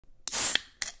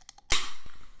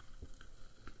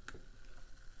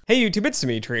Hey YouTube, it's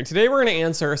Dimitri, and today we're going to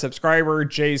answer subscriber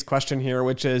Jay's question here,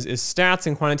 which is stats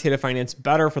and quantitative finance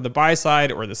better for the buy side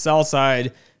or the sell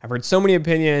side? I've heard so many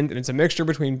opinions, and it's a mixture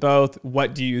between both.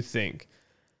 What do you think?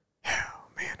 Oh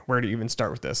man, where to even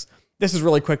start with this? This is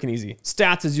really quick and easy.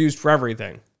 Stats is used for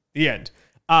everything. The end.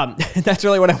 That's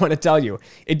really what I want to tell you.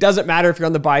 It doesn't matter if you're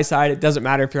on the buy side. It doesn't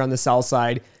matter if you're on the sell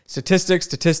side.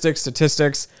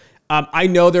 Statistics. I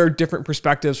know there are different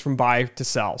perspectives from buy to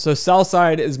sell. So sell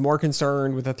side is more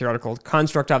concerned with the theoretical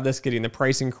construct of this, getting the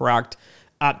pricing correct.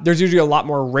 There's usually a lot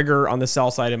more rigor on the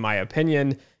sell side, in my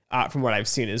opinion, from what I've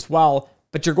seen as well.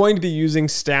 But you're going to be using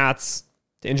stats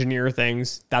to engineer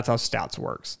things. That's how stats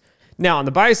works. Now, on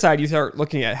the buy side, you start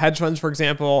looking at hedge funds, for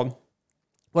example.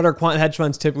 What are quant hedge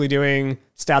funds typically doing?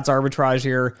 Stats arbitrage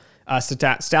here.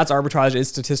 Stats arbitrage is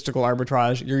statistical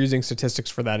arbitrage. You're using statistics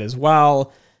for that as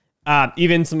well.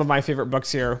 Even some of my favorite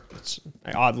books here, which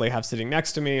I oddly have sitting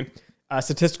next to me,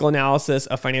 Statistical Analysis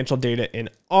of Financial Data in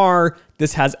R.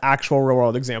 This has actual real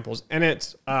world examples in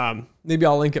it. Maybe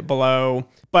I'll link it below.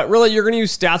 But really, you're going to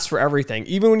use stats for everything.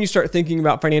 Even when you start thinking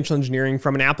about financial engineering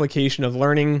from an application of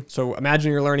learning. So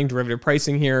imagine you're learning derivative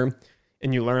pricing here,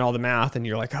 and you learn all the math, and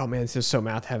you're like, oh man, this is so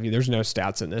math heavy. There's no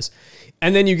stats in this.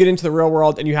 And then you get into the real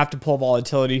world, and you have to pull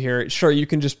volatility here. Sure, you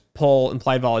can just pull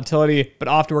implied volatility, but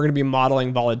often we're going to be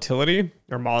modeling volatility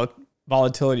or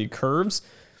volatility curves.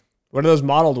 What are those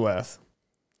modeled with?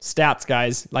 Stats,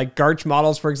 guys. Like Garch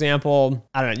models, for example.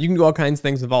 I don't know. You can do all kinds of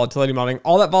things with volatility modeling.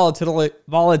 All that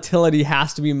volatility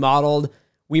has to be modeled.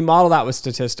 We model that with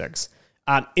statistics.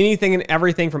 Anything and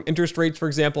everything from interest rates, for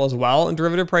example, as well in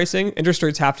derivative pricing. Interest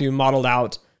rates have to be modeled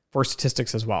out for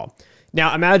statistics as well.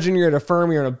 Now, imagine you're at a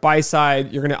firm, you're on a buy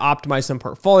side, you're going to optimize some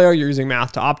portfolio, you're using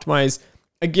math to optimize.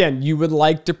 Again, you would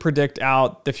like to predict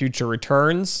out the future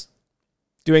returns.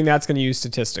 Doing that's going to use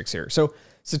statistics here. So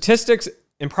statistics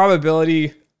and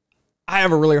probability, I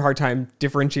have a really hard time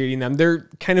differentiating them. They're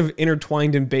kind of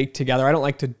intertwined and baked together. I don't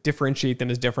like to differentiate them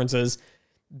as differences.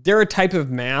 They're a type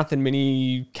of math in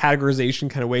many categorization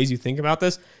kind of ways you think about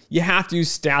this. You have to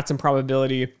use stats and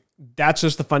probability. That's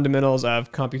just the fundamentals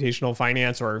of computational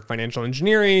finance or financial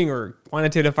engineering or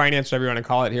quantitative finance, whatever you want to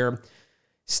call it here.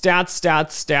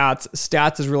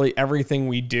 Stats is really everything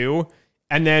we do.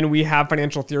 And then we have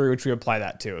financial theory, which we apply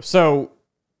that to. So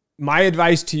my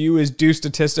advice to you is do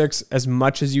statistics as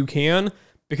much as you can,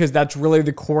 because that's really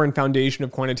the core and foundation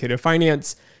of quantitative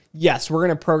finance. Yes, we're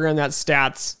going to program that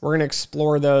stats. We're going to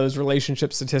explore those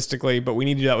relationships statistically, but we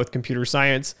need to do that with computer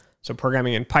science. So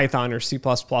programming in Python or C++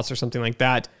 or something like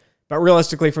that. But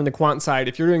realistically, from the quant side,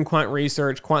 if you're doing quant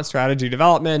research, quant strategy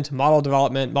development, model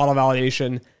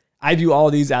validation, I view all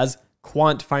of these as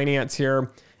quant finance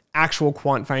here, actual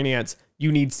quant finance.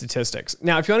 You need statistics.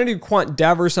 Now, if you want to do quant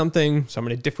dev or something, so I'm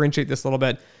going to differentiate this a little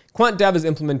bit. Quant dev is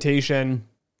implementation.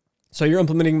 So you're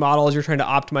implementing models, you're trying to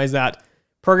optimize that.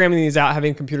 Programming these out,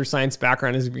 having a computer science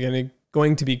background is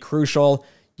going to be crucial.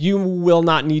 You will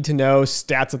not need to know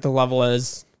stats at the level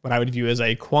as what I would view as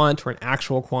a quant or an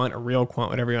actual quant, a real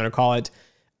quant, whatever you want to call it.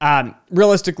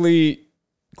 Realistically,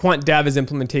 quant dev is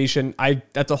implementation.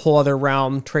 That's a whole other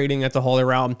realm. Trading, that's a whole other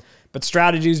realm. But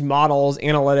strategies, models,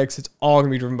 analytics, it's all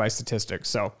going to be driven by statistics.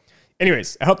 So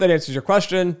anyways, I hope that answers your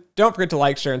question. Don't forget to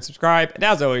like, share, and subscribe. And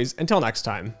as always, until next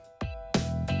time.